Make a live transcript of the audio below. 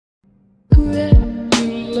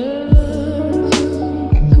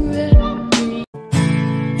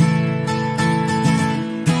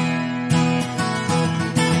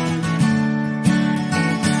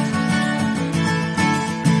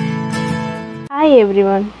Hi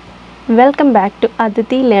everyone, welcome back to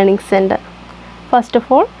Aditi Learning Center. First of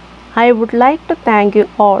all, I would like to thank you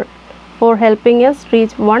all for helping us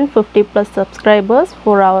reach 150 plus subscribers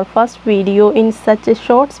for our first video in such a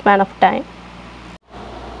short span of time.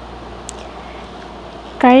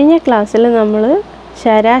 കഴിഞ്ഞ ക്ലാസ്സിൽ നമ്മൾ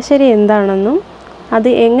ശരാശരി എന്താണെന്നും അത്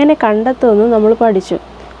എങ്ങനെ കണ്ടെത്തുമെന്നും നമ്മൾ പഠിച്ചു.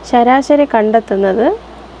 ശരാശരി കണ്ടെത്തുന്നത്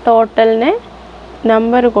ടോട്ടലിനെ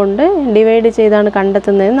നമ്പർ കൊണ്ട് ഡിവൈഡ് ചെയ്താണ്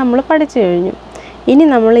കണ്ടെത്തുന്നത് നമ്മൾ പഠിച്ചു കഴിഞ്ഞു. ഇനി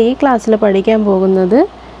നമ്മൾ ഈ ക്ലാസ്സിൽ പഠിക്കാൻ പോകുന്നത്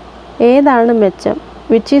ഏതാണ് മെച്ചം,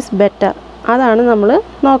 വിച്ച് ഈസ് ബെറ്റർ, അതാണ് നമ്മൾ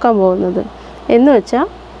നോക്കാൻ പോകുന്നത്. എന്ന് വെച്ചാൽ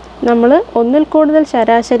നമ്മൾ ഒന്നിൽ കൂടുതൽ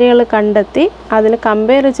ശരാശരികൾ കണ്ടെത്തി അതിന്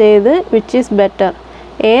കമ്പയർ ചെയ്ത് വിച്ച് ഈസ് ബെറ്റർ,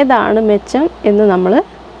 ഏതാണ് മെച്ചം എന്ന് നമ്മൾ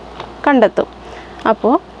കണ്ടെത്തും.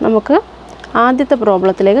 അപ്പോൾ നമുക്ക് ആദ്യത്തെ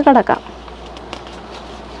പ്രോബ്ലത്തിലേക്ക് കടക്കാം.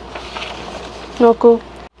 നോക്കൂ.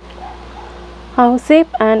 Anzem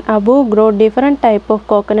and Abu grow different type of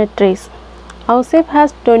coconut trees. Anzem has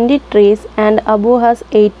 20 trees and Abu has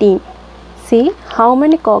 18. See how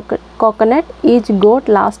many coconut each got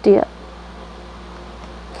last year.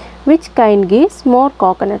 Which kind gives more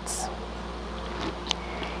coconuts?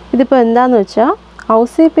 ഇതിപ്പോൾ എന്താണെന്ന് വെച്ചാൽ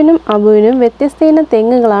ഔസേപ്പിനും അബുവിനും വ്യത്യസ്തയിനം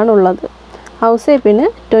തെങ്ങുകളാണ് ഉള്ളത്. ഔസേപ്പിന്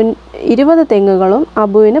 20 തെങ്ങുകളും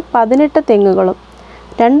അബുവിന് 18 തെങ്ങുകളും.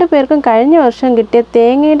 രണ്ടു പേർക്കും കഴിഞ്ഞ വർഷം കിട്ടിയ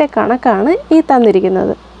തേങ്ങയുടെ കണക്കാണ് ഈ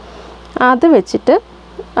തന്നിരിക്കുന്നത്. അത് വെച്ചിട്ട്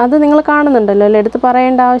അത് നിങ്ങൾ കാണുന്നുണ്ടല്ലോ അല്ലേ, എടുത്ത്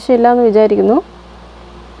പറയേണ്ട ആവശ്യമില്ല എന്ന് വിചാരിക്കുന്നു.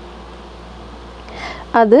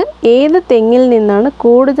 അത് ഏത് തെങ്ങിൽ നിന്നാണ്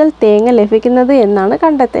കൂടുതൽ തേങ്ങ ലഭിക്കുന്നത് എന്നാണ്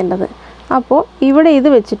കണ്ടെത്തേണ്ടത്. അപ്പോൾ ഇവിടെ ഇത്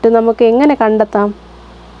വെച്ചിട്ട് നമുക്ക് എങ്ങനെ കണ്ടെത്താം?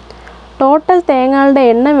 ടോട്ടൽ തേങ്ങകളുടെ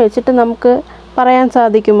എണ്ണം വെച്ചിട്ട് നമുക്ക് പറയാൻ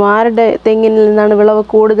സാധിക്കുമോ ആരുടെ തെങ്ങിൽ നിന്നാണ് വിളവ്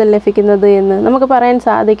കൂടുതൽ ലഭിക്കുന്നത് എന്ന്? നമുക്ക് പറയാൻ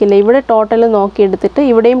സാധിക്കില്ല. ഇവിടെ ടോട്ടൽ നോക്കിയെടുത്തിട്ട്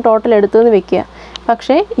ഇവിടെയും ടോട്ടൽ എടുത്തുവെന്ന് വെക്കുക.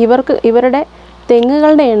 പക്ഷേ ഇവരുടെ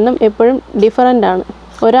തെങ്ങുകളുടെ എണ്ണം എപ്പോഴും ഡിഫറൻ്റ് ആണ്.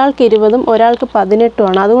 ഒരാൾക്ക് 20ഉം ഒരാൾക്ക്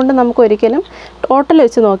 18ഉമാണ്. അതുകൊണ്ട് നമുക്ക് ഒരിക്കലും ടോട്ടൽ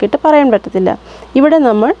വെച്ച് നോക്കിയിട്ട് പറയാൻ പറ്റത്തില്ല. ഇവിടെ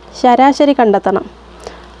നമ്മൾ ശരാശരി കണ്ടെത്തണം.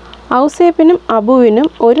 ഔസേപ്പിനും അബുവിനും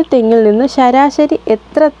ഒരു തെങ്ങിൽ നിന്ന് ശരാശരി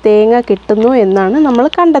എത്ര തേങ്ങ കിട്ടുന്നു എന്നാണ് നമ്മൾ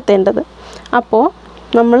കണ്ടെത്തേണ്ടത്. അപ്പോൾ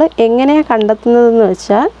നമ്മൾ എങ്ങനെയാണ് കണ്ടെത്തുന്നതെന്ന്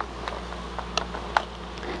വെച്ചാൽ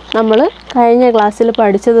നമ്മൾ കഴിഞ്ഞ ക്ലാസ്സിൽ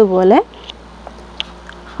പഠിച്ചതുപോലെ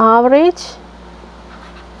average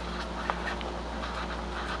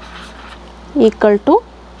equal to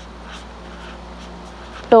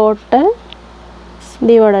total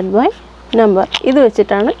divided by number, ഇത്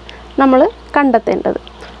വെച്ചിട്ടാണ് നമ്മൾ കണ്ടെത്തേണ്ടത്.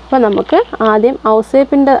 അപ്പോൾ നമുക്ക് ആദ്യം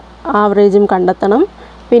ഔസേപ്പിൻ്റെ ആവറേജും കണ്ടെത്തണം,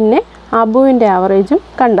 പിന്നെ അബുവിൻ്റെ ആവറേജും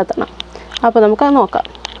കണ്ടെത്തണം. അപ്പോൾ നമുക്കത് നോക്കാം.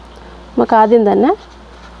 നമുക്ക് ആദ്യം തന്നെ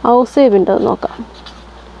ഔസേപ്പിൻ്റെ നോക്കാം.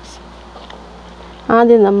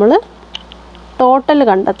 ആദ്യം നമ്മൾ ടോട്ടൽ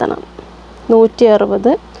കണ്ടെത്തണം.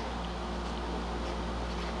 160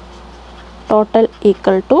 total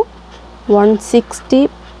equal to 160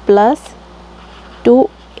 plus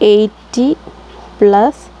 280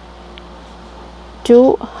 plus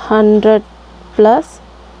 200 plus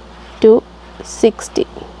 260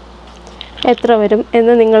 എത്ര വരും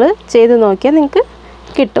എന്ന് നിങ്ങൾ ചെയ്ത് നോക്കിയാൽ നിങ്ങൾക്ക്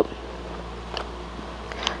കിട്ടും.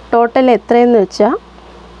 ടോട്ടൽ എത്രയെന്ന് വെച്ചാൽ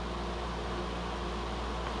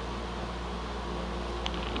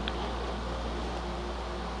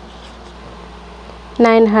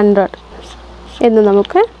 900 എന്ന്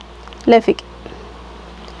നമുക്ക് ലഭിക്കും.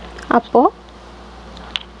 അപ്പോൾ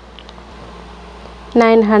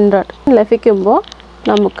 900 ലഭിക്കുമ്പോൾ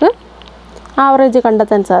നമുക്ക് ആവറേജ്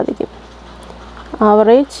കണ്ടെത്താൻ സാധിക്കും.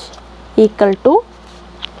 ആവറേജ് ഈക്വൽ ടു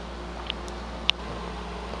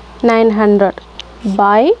 900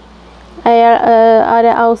 ബൈ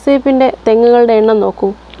ഔസേപ്പിൻ്റെ തെങ്ങുകളുടെ എണ്ണം നോക്കൂ,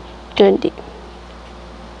 20.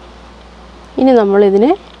 ഇനി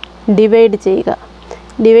നമ്മളിതിനെ ഡിവൈഡ് ചെയ്യുക.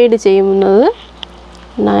 ഡിവൈഡ് ചെയ്യുന്നത്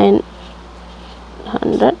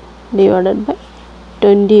 900 ഡിവൈഡഡ് ബൈ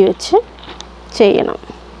 20 വെച്ച് ചെയ്യണം.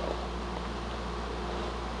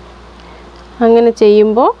 അങ്ങനെ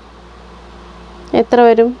ചെയ്യുമ്പോൾ എത്ര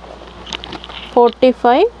വരും?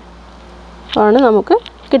 45 ആണ് നമുക്ക്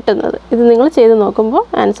കിട്ടുന്നത്. ഇത് നിങ്ങൾ ചെയ്ത് നോക്കുമ്പോൾ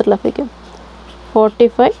ആൻസർ ലഭിക്കും.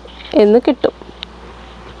 45 എന്ന് കിട്ടും.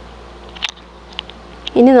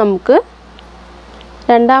 ഇനി നമുക്ക്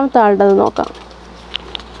രണ്ടാമത്തെ ആളുടേത് നോക്കാം.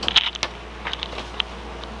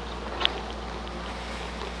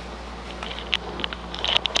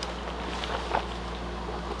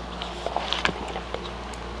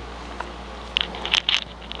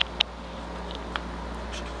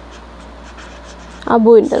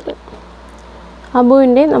 അബുവിൻ്റെത്.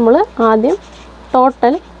 അബുവിൻ്റെ നമ്മൾ ആദ്യം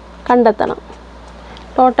ടോട്ടൽ കണ്ടെത്തണം.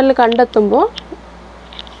 ടോട്ടൽ കണ്ടെത്തുമ്പോൾ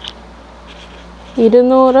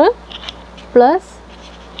 200 പ്ലസ്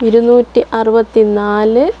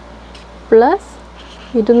 264 പ്ലസ്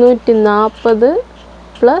 240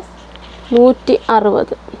 പ്ലസ്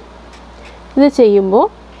 160. ഇത് ചെയ്യുമ്പോൾ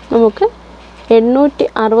നമുക്ക്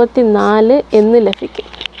 864 എന്ന് ലഭിക്കും.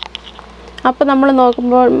 അപ്പോൾ നമ്മൾ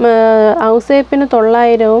നോക്കുമ്പോൾ ഔസേപ്പിന്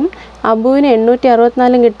 900-ഉം അബുവിന്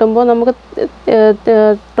 864 കിട്ടുമ്പോൾ നമുക്ക്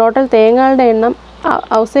ടോട്ടൽ തേങ്ങകളുടെ എണ്ണം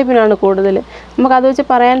ഔസേപ്പിനാണ് കൂടുതൽ. നമുക്കത് വെച്ച്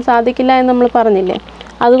പറയാൻ സാധിക്കില്ല എന്ന് നമ്മൾ പറഞ്ഞില്ലേ.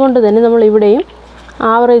 അതുകൊണ്ട് തന്നെ നമ്മൾ ഇവിടെയും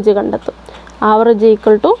ആവറേജ് കണ്ടെത്തും. Average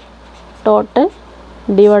equal to total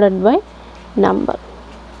divided by number.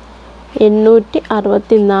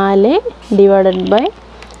 864 divided by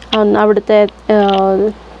അവിടുത്തെ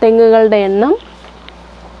തെങ്ങുകളുടെ എണ്ണം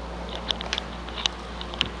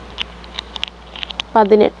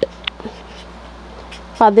 18.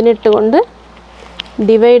 18 കൊണ്ട്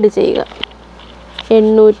ഡിവൈഡ് ചെയ്യുക.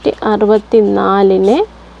 864-നെ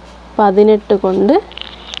 18 കൊണ്ട്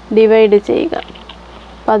ഡിവൈഡ് ചെയ്യുക.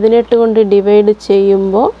 18 കൊണ്ട് ഡിവൈഡ്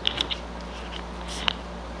ചെയ്യുമ്പോൾ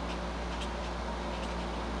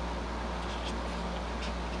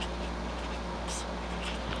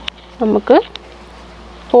നമുക്ക്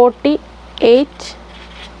 48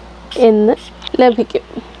 എന്ന് ലഭിക്കും.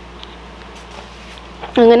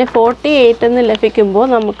 അങ്ങനെ 48 എന്ന് ലഭിക്കുമ്പോൾ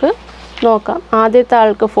നമുക്ക് നോക്കാം. ആദ്യത്തെ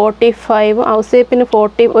ആൾക്ക് 45, ഔസേപ്പിന്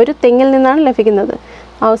 40, ഒരു തെങ്ങിൽ നിന്നാണ് ലഭിക്കുന്നത്.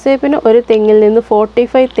 ഔസേപ്പിന് ഒരു തെങ്ങിൽ നിന്ന്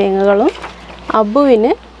 45 തേങ്ങകളും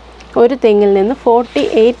അബുവിന് ഒരു തെങ്ങിൽ നിന്ന്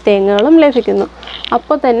 48 തേങ്ങകളും ലഭിക്കുന്നു.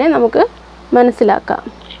 അപ്പോൾ തന്നെ നമുക്ക് മനസ്സിലാക്കാം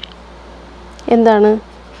എന്താണ്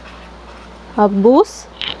അബൂസ്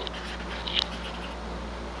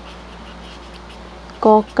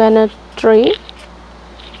coconut tree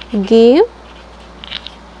give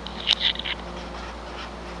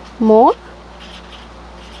more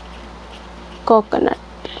coconut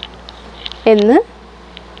എന്ന്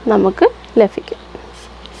നമുക്ക് ലഭിക്കും.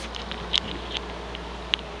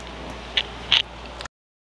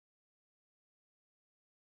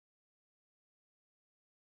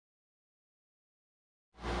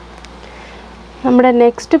 നമ്മുടെ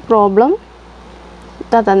നെക്സ്റ്റ് പ്രോബ്ലം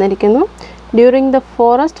തന്നിരിക്കുന്നു. During the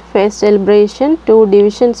forest fest celebration, 2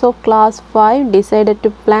 divisions of class 5 decided to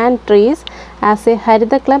plant trees as a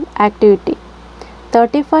Haritha Club activity.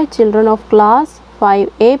 35 children of class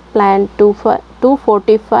 5A plant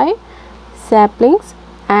 245 saplings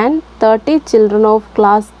and 30 children of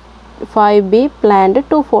class 5B plant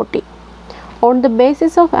 240. On the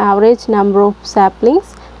basis of average number of saplings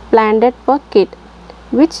planted per kid,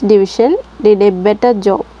 which division did a better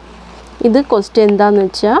job? ഇത് question എന്താണെന്ന്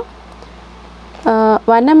വെച്ചാൽ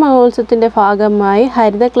വനമഹോത്സവത്തിൻ്റെ ഭാഗമായി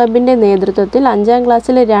ഹരിത ക്ലബിൻ്റെ നേതൃത്വത്തിൽ 5ാം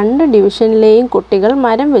ക്ലാസ്സിലെ 2 ഡിവിഷനിലെയും കുട്ടികൾ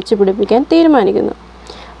മരം വെച്ച് പിടിപ്പിക്കാൻ തീരുമാനിക്കുന്നു.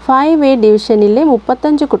 5A ഡിവിഷനിലെ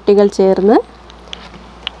 35 കുട്ടികൾ ചേർന്ന്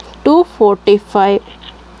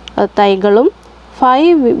 245 തൈകളും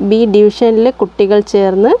 5B ഡിവിഷനിലെ കുട്ടികൾ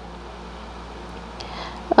ചേർന്ന്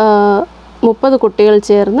 30 കുട്ടികൾ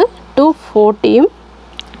ചേർന്ന് 240യും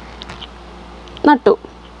നട്ടു.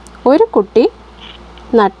 ഒരു കുട്ടി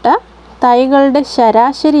നട്ട തൈകളുടെ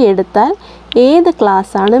ശരാശരി എടുത്താൽ ഏത്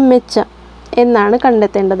ക്ലാസ്സാണ് മെച്ചം എന്നാണ്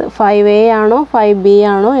കണ്ടെത്തേണ്ടത്. 5A ആണോ 5B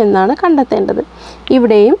ആണോ എന്നാണ് കണ്ടെത്തേണ്ടത്.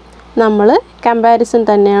 ഇവിടെയും നമ്മൾ കമ്പാരിസൺ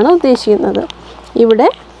തന്നെയാണ് ഉദ്ദേശിക്കുന്നത്. ഇവിടെ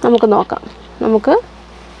നമുക്ക് നോക്കാം. നമുക്ക്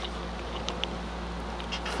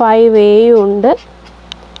 5Aയും ഉണ്ട്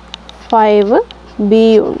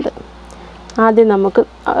 5Bയും ഉണ്ട്. ആദ്യം നമുക്ക്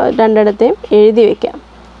രണ്ടിടത്തെയും എഴുതി വയ്ക്കാം.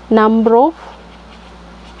 നമ്പർ ഓഫ്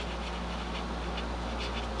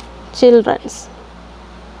ചിൽഡ്രൻസ്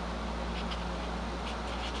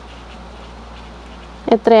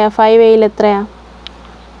എത്രയാ? 5Aയിൽ എത്രയാ?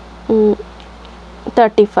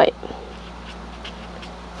 35.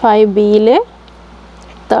 5Bയിൽ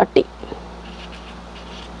 30.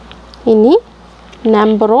 ഇനി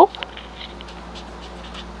നമ്പർ ഓഫ്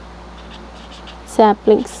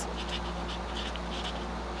സാപ്ലിങ്സ്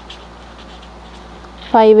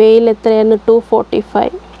 5Aയിൽ എത്രയാണ്?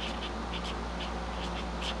 245.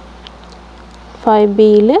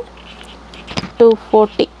 5Bയിൽ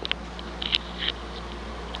 240.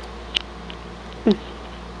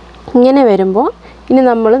 ഇങ്ങനെ വരുമ്പോൾ ഇനി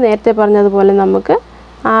നമ്മൾ നേരത്തെ പറഞ്ഞതുപോലെ നമുക്ക്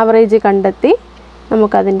ആവറേജ് കണ്ടെത്തി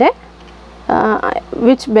നമുക്കതിൻ്റെ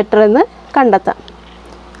വിച്ച് ബെറ്റർ എന്ന് കണ്ടെത്താം.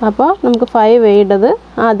 അപ്പോൾ നമുക്ക് 5Aയുടേത്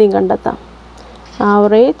ആദ്യം കണ്ടെത്താം.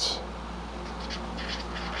 Average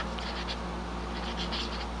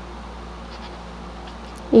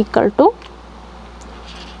equal to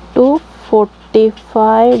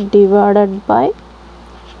 245 divided by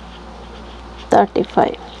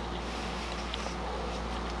 35.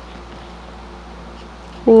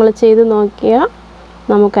 നിങ്ങൾ ചെയ്ത് നോക്കിയാൽ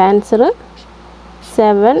നമുക്ക് ആൻസർ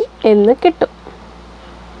 7 എന്ന് കിട്ടും.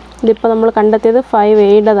 ഇതിപ്പോൾ നമ്മൾ കണ്ടെത്തിയത്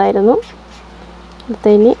 5Aയുടേതായിരുന്നു. അടുത്ത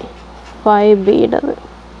ഇനി 5Bയുടേത്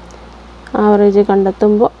ആവറേജ്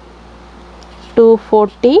കണ്ടെത്തുമ്പോൾ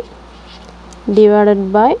 240 ഡിവൈഡഡ്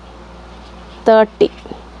ബൈ 30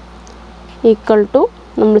 ഈക്വൽ ടു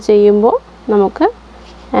നമ്മൾ ചെയ്യുമ്പോൾ നമുക്ക്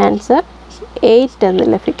ആൻസർ 8 എന്ന്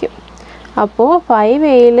ലഭിക്കും. അപ്പോൾ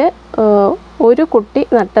 5Aയിൽ ഒരു കുട്ടി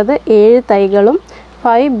നട്ടത് 7 തൈകളും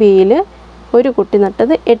 5Bയിൽ ഒരു കുട്ടി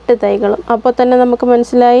നട്ടത് 8 തൈകളും. അപ്പോൾ തന്നെ നമുക്ക്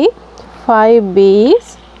മനസ്സിലായി 5B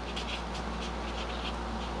ഈസ്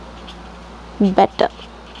better.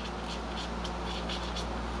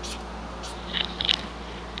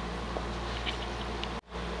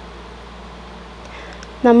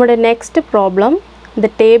 നമ്മുടെ next problem, the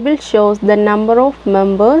table shows the number of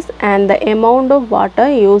members and the amount of water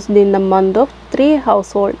used in the month of 3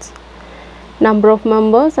 households. Number of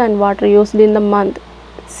members and water used in the month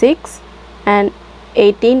 6 and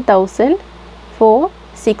 18,000, 4,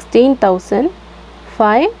 16,000,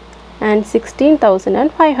 5 and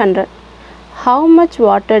 16,500. How much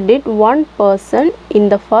water did one person in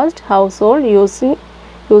the first household use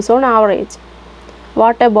on average?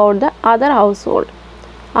 What about the other household?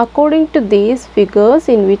 According to these figures,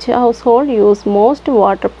 in which household use most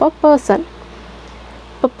water per person?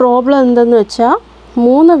 ഇപ്പോൾ problem എന്തെന്ന് വെച്ചാൽ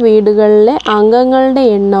 3 വീടുകളിലെ അംഗങ്ങളുടെ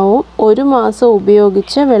എണ്ണവും ഒരു മാസം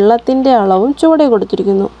ഉപയോഗിച്ച വെള്ളത്തിൻ്റെ അളവും ചുവടെ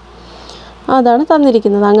കൊടുത്തിരിക്കുന്നു. അതാണ്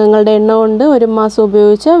തന്നിരിക്കുന്നത്. അംഗങ്ങളുടെ എണ്ണം കൊണ്ട് ഒരു മാസം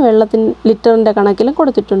ഉപയോഗിച്ച വെള്ളത്തിന് ലിറ്ററിൻ്റെ കണക്കിലും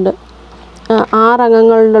കൊടുത്തിട്ടുണ്ട്. 6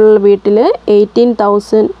 അംഗങ്ങളുള്ള വീട്ടിൽ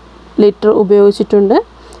 18,000 ലിറ്റർ ഉപയോഗിച്ചിട്ടുണ്ട്.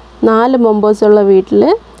 4 മെമ്പേഴ്സുള്ള വീട്ടിൽ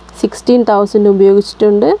 16,000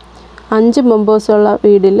 ഉപയോഗിച്ചിട്ടുണ്ട്. 5 മെമ്പേഴ്സുള്ള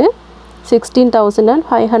വീട്ടിൽ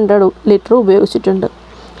 16,500 ലിറ്റർ ഉപയോഗിച്ചിട്ടുണ്ട്.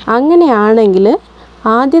 അങ്ങനെയാണെങ്കിൽ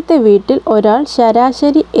ആദ്യത്തെ വീട്ടിൽ ഒരാൾ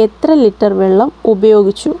ശരാശരി എത്ര ലിറ്റർ വെള്ളം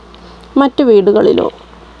ഉപയോഗിച്ചു മറ്റു വീടുകളിലോ?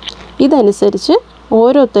 ഇതനുസരിച്ച്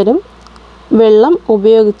ഓരോരുത്തരും വെള്ളം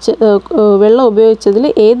ഉപയോഗിച്ചതിൽ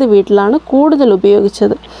ഏത് വീട്ടിലാണ് കൂടുതൽ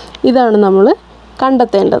ഉപയോഗിച്ചത്, ഇതാണ് നമ്മൾ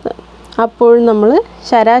കണ്ടെത്തേണ്ടത്. അപ്പോൾ നമ്മൾ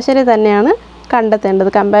ശരാശരി തന്നെയാണ് കണ്ടെത്തേണ്ടത്.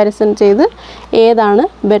 കമ്പാരിസൺ ചെയ്ത് ഏതാണ്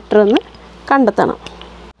ബെറ്റർ എന്ന് കണ്ടെത്തണം.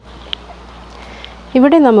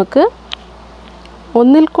 ഇവിടെ നമുക്ക്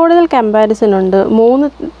ഒന്നിൽ കൂടുതൽ കമ്പാരിസൺ ഉണ്ട്.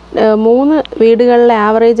 3 വീടുകളിലെ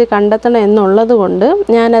ആവറേജ് കണ്ടെത്തണം എന്നുള്ളത് കൊണ്ട്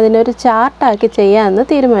ഞാൻ അതിനൊരു ചാർട്ടാക്കി ചെയ്യാമെന്ന്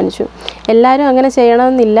തീരുമാനിച്ചു. എല്ലാവരും അങ്ങനെ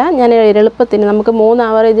ചെയ്യണമെന്നില്ല. ഞാൻ എളുപ്പത്തിന് നമുക്ക് 3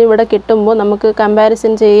 ആവറേജ് ഇവിടെ കിട്ടുമ്പോൾ നമുക്ക്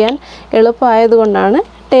കമ്പാരിസൺ ചെയ്യാൻ എളുപ്പമായതുകൊണ്ടാണ്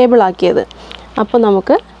ടേബിളാക്കിയത്. അപ്പോൾ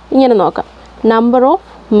നമുക്ക് ഇങ്ങനെ നോക്കാം. നമ്പർ ഓഫ്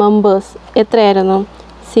മെമ്പേഴ്സ് എത്രയായിരുന്നു?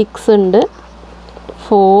 6 ഉണ്ട്,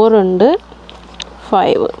 4 ഉണ്ട്,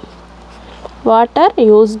 5. വാട്ടർ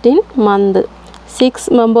യൂസ്ഡ് ഇൻ മന്ത് 6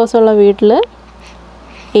 മെമ്പേഴ്സുള്ള വീട്ടിൽ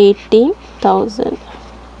 18,000,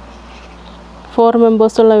 4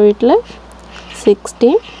 മെമ്പേഴ്സുള്ള വീട്ടിൽ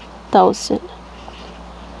 16,000,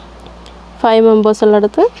 5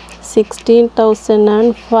 മെമ്പേഴ്സുള്ളടത്ത്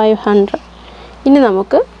 16,500. ഇനി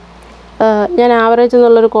നമുക്ക് ഞാൻ ആവറേജ്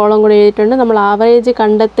എന്നുള്ളൊരു കോളം കൂടി എഴുതിയിട്ടുണ്ട്. നമ്മൾ ആവറേജ്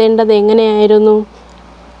കണ്ടെത്തേണ്ടത് എങ്ങനെയായിരുന്നു?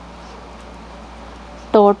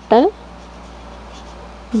 Total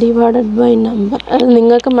divided by number.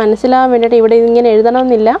 നിങ്ങൾക്ക് മനസ്സിലാവാൻ വേണ്ടിയിട്ട് ഇവിടെ ഇങ്ങനെ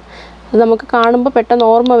എഴുതണമെന്നില്ല. അത് നമുക്ക് കാണുമ്പോൾ പെട്ടെന്ന്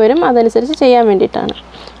ഓർമ്മ വരും. അതനുസരിച്ച് ചെയ്യാൻ വേണ്ടിയിട്ടാണ്.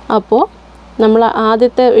 അപ്പോൾ നമ്മൾ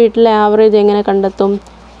ആദ്യത്തെ വീട്ടിലെ ആവറേജ് എങ്ങനെ കണ്ടെത്തും?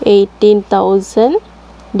 18,000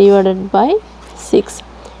 ഡിവൈഡഡ് ബൈ 6.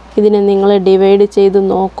 ഇതിനെ നിങ്ങൾ ഡിവൈഡ് ചെയ്ത്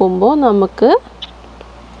നോക്കുമ്പോൾ നമുക്ക്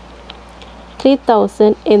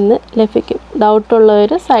 3,000 എന്ന് ലഭിക്കും.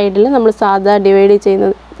 ഡൗട്ടുള്ളവർ സൈഡിൽ നമ്മൾ സാധാ ഡിവൈഡ്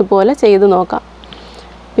ചെയ്യുന്നതുപോലെ ചെയ്ത് നോക്കാം.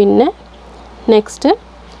 പിന്നെ next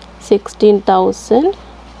 16,000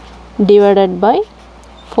 divided by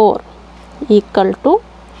 4 equal to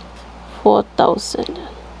 4,000.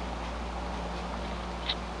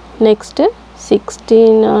 Next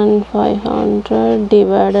 16,500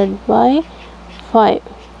 divided by 5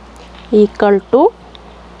 equal to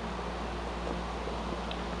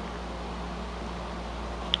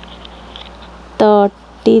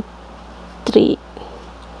 33.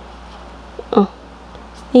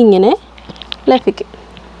 ഇങ്ങനെ ലഭിക്കും.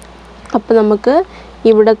 അപ്പോൾ നമുക്ക്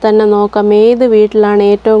ഇവിടെ തന്നെ നോക്കാം ഏത് വീട്ടിലാണ്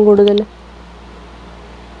ഏറ്റവും കൂടുതൽ.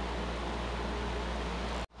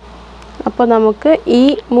 അപ്പോൾ നമുക്ക്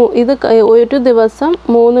ഇത് ഒരു ദിവസം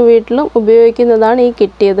 3 വീട്ടിലും ഉപയോഗിക്കുന്നതാണ് ഈ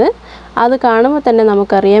കിട്ടിയത്. അത് കാണുമ്പോൾ തന്നെ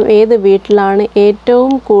നമുക്കറിയാം ഏത് വീട്ടിലാണ്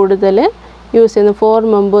ഏറ്റവും കൂടുതൽ യൂസ് ചെയ്യുന്നത്. 4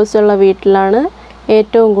 മെമ്പേഴ്സുള്ള വീട്ടിലാണ്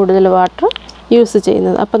ഏറ്റവും കൂടുതൽ വാട്ടർ യൂസ്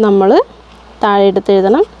ചെയ്യുന്നത്. അപ്പോൾ നമ്മൾ താഴെ എടുത്ത്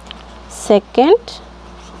എഴുതണം. Second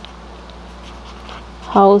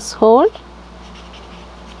household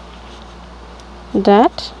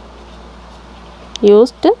that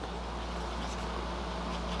used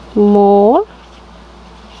more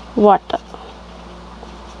water.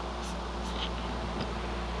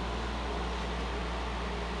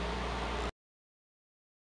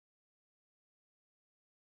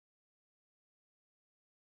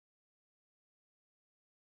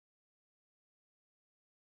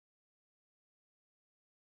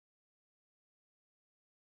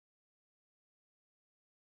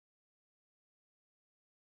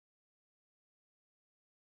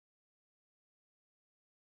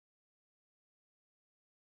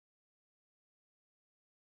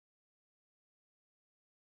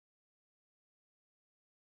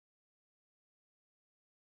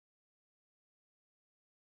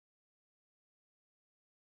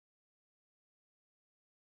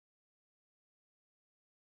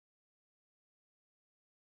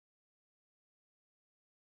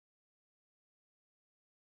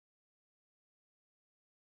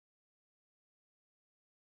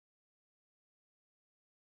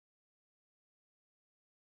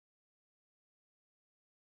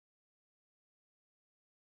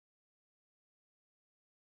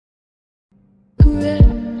 Credulous